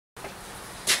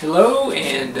Hello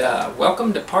and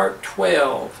welcome to part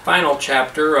 12, final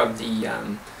chapter of the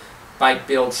bike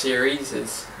build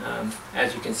series.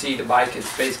 As you can see, the bike is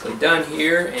basically done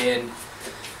here, and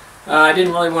I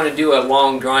didn't really want to do a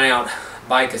long drawn out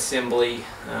bike assembly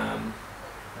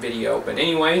video, but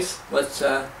anyways, let's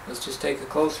just take a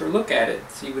closer look at it,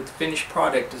 see what the finished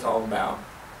product is all about.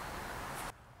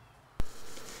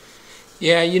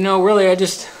 Yeah, you know, really I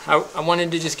wanted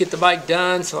to just get the bike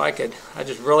done so I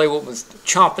just really was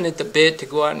chomping at the bit to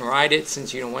go out and ride it,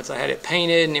 since, you know, once I had it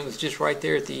painted and it was just right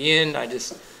there at the end, I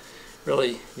just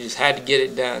really just had to get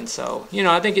it done. So, you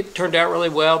know, I think it turned out really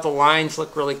well. The lines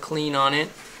look really clean on it.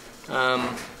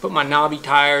 Put my knobby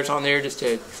tires on there just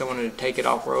because I wanted to take it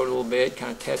off-road a little bit,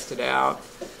 kind of test it out.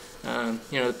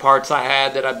 You know, the parts I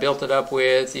had that I built it up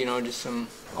with, you know, just some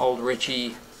old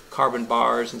Ritchie carbon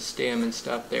bars and stem and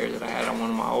stuff there that I had on one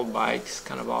of my old bikes,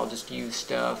 kind of all just used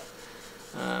stuff.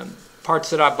 Parts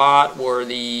that I bought were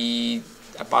these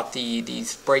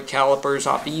brake calipers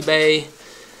off eBay.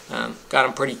 Got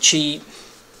them pretty cheap. I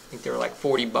think they were like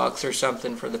 40 bucks or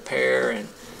something for the pair. And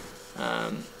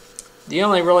the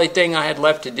only really thing I had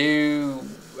left to do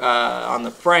on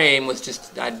the frame was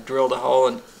just I drilled a hole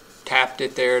and tapped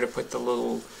it there to put the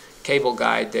little cable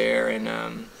guide there. And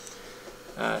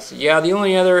so yeah, the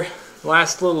only other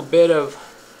last little bit of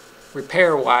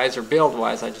repair-wise or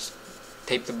build-wise, I just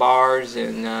taped the bars,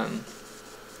 and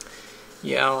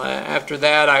yeah, after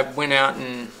that I went out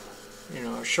and, you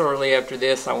know, shortly after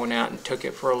this I went out and took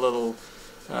it for a little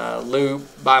loop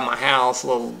by my house,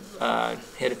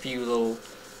 hit a few little,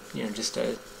 you know, just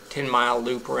a 10-mile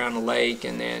loop around the lake,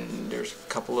 and then there's a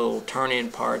couple little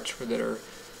turn-in parts that are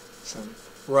some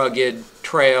rugged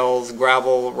trails,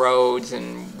 gravel roads,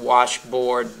 and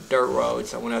washboard dirt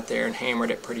roads. I went out there and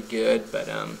hammered it pretty good. But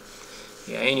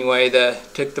yeah, anyway,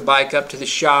 took the bike up to the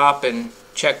shop and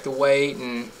checked the weight,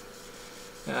 and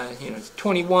you know, it's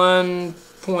 21.6,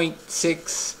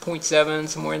 0.7,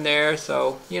 somewhere in there.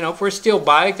 So, you know, for a steel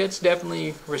bike, that's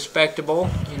definitely respectable.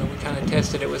 You know, we kind of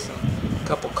tested it with a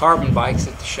couple carbon bikes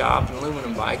at the shop and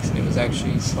aluminum bikes, and it was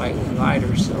actually slightly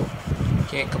lighter, so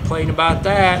can't complain about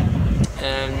that.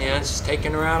 And, you know, just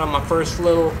taking her out on my first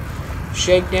little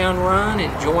shakedown run,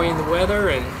 enjoying the weather,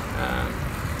 and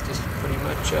just pretty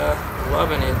much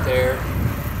loving it there.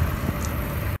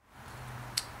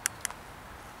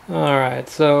 Alright,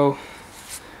 so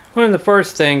one of the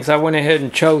first things, I went ahead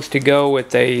and chose to go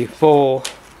with a full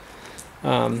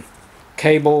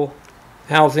cable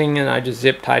housing, and I just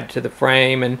zip tied it to the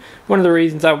frame. And one of the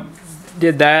reasons I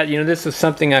did that, you know, this was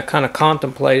something I kind of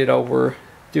contemplated over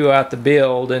throughout the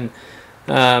build, and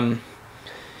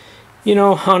you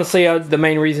know, honestly, the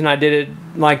main reason I did it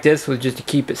like this was just to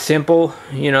keep it simple.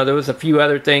 You know, there was a few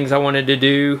other things I wanted to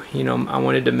do. You know, I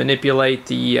wanted to manipulate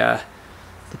the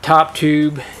top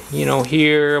tube, you know,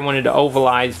 here. I wanted to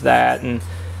ovalize that, and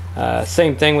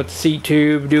same thing with the seat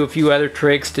tube, do a few other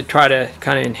tricks to try to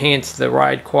kind of enhance the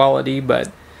ride quality. But,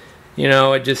 you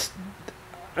know, I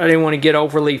didn't want to get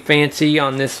overly fancy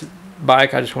on this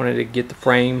bike. I just wanted to get the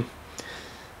frame,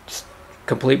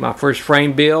 complete my first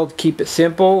frame build, keep it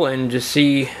simple, and just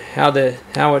see how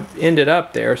it ended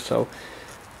up there. So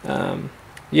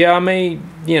yeah, I may,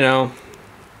 you know,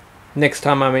 next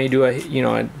time I may do a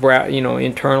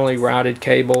internally routed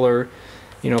cable, or,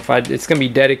 you know, if it's gonna be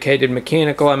dedicated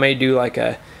mechanical, I may do like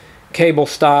a cable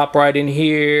stop right in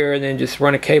here, and then just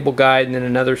run a cable guide, and then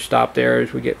another stop there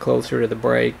as we get closer to the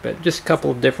brake. But just a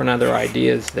couple of different other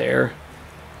ideas there.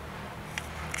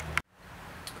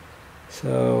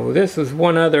 So this is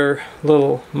one other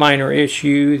little minor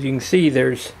issue. As you can see,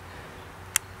 there's,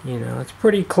 you know, it's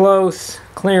pretty close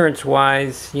clearance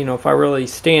wise. You know, if I really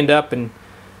stand up and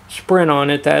sprint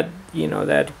on it, that, you know,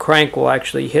 that crank will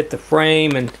actually hit the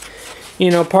frame. And,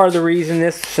 you know, part of the reason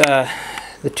the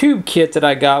tube kit that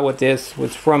I got with this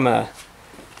was from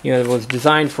you know, it was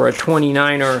designed for a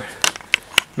 29er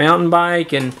mountain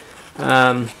bike, and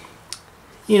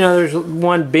you know, there's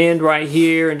one bend right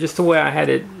here, and just the way I had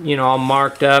it, you know, all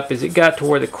marked up, as it got to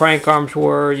where the crank arms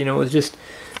were, you know, it was just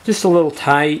a little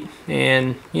tight.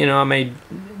 And, you know,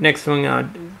 next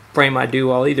frame I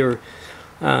do, I'll either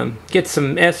get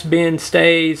some S-bend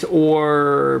stays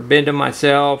or bend them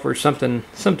myself, or something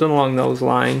along those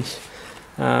lines.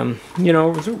 You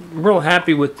know, I was real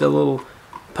happy with the little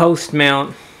post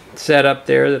mount setup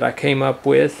there that I came up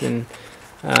with, and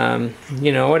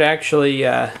you know, it actually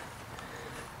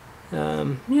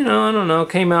you know, I don't know,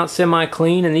 came out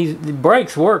semi-clean, and the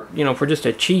brakes work, you know, for just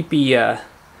a cheapy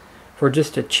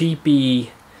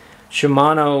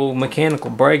Shimano mechanical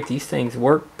brake. These things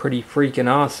work pretty freaking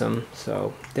awesome,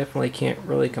 so definitely can't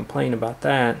really complain about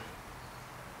that.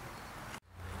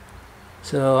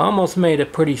 So I almost made a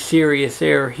pretty serious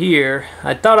error here.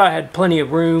 I thought I had plenty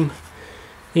of room,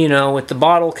 you know, with the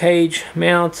bottle cage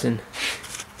mounts, and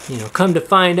you know, come to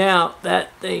find out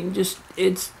that thing just,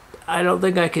 I don't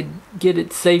think I could get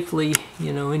it safely,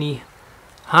 you know, any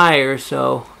higher,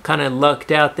 so kind of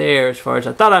lucked out there as far as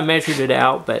I thought I measured it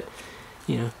out, but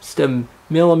you know, just a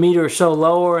millimeter or so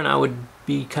lower and I would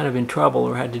be kind of in trouble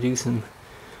or had to do some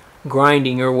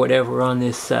grinding or whatever on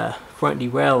this front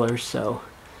derailleur, so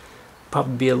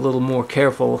probably be a little more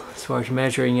careful as far as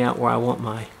measuring out where I want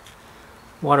my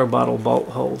water bottle bolt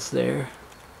holes there.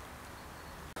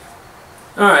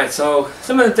 Alright, so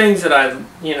some of the things that I,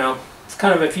 you know, it's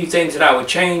kind of a few things that I would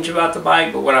change about the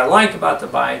bike, but what I like about the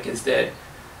bike is that,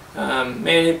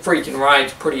 man, it freaking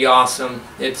rides pretty awesome.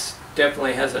 It's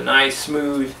definitely has a nice,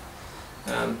 smooth,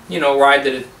 you know, ride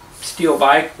that a steel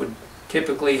bike would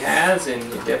typically has, and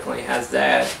it definitely has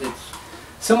that. It's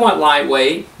somewhat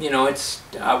lightweight, you know,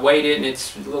 I weighed it and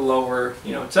it's a little over,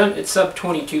 you know, it's sub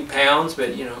 22 pounds,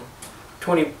 but you know,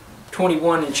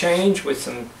 21 and change with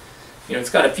some, you know,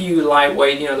 it's got a few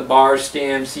lightweight, you know, the bar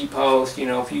stem, seat post, you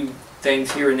know, a few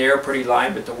things here and there pretty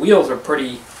light, but the wheels are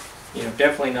pretty, you know,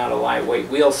 definitely not a lightweight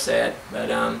wheel set, but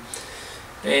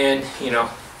and you know,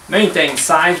 main thing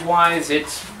size wise, it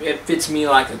fits me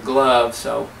like a glove,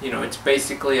 so you know, it's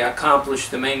basically accomplished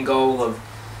the main goal of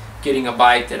getting a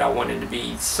bike that I wanted to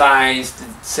be sized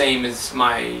the same as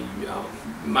my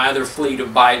my other fleet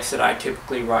of bikes that I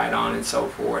typically ride on and so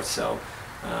forth. So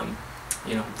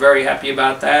you know, very happy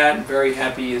about that. Very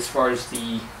happy as far as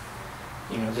the,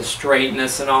 you know, the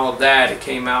straightness and all of that. It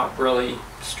came out really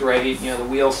straight. You know, the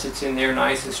wheel sits in there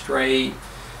nice and straight.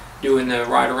 Doing the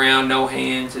ride around, no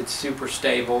hands. It's super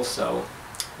stable. So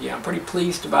yeah, I'm pretty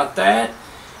pleased about that.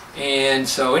 And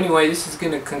so anyway, this is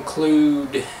going to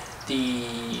conclude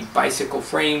the bicycle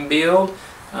frame build.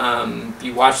 If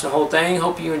you watched the whole thing,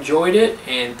 hope you enjoyed it,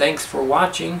 and thanks for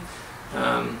watching.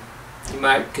 You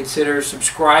might consider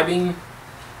subscribing.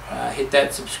 Hit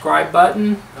that subscribe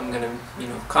button. I'm going to, you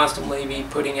know, constantly be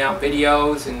putting out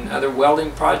videos and other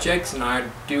welding projects, and I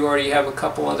do already have a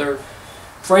couple other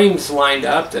frames lined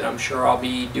up that I'm sure I'll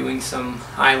be doing some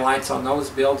highlights on those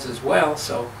builds as well.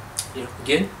 So, you know,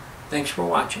 again, thanks for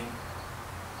watching.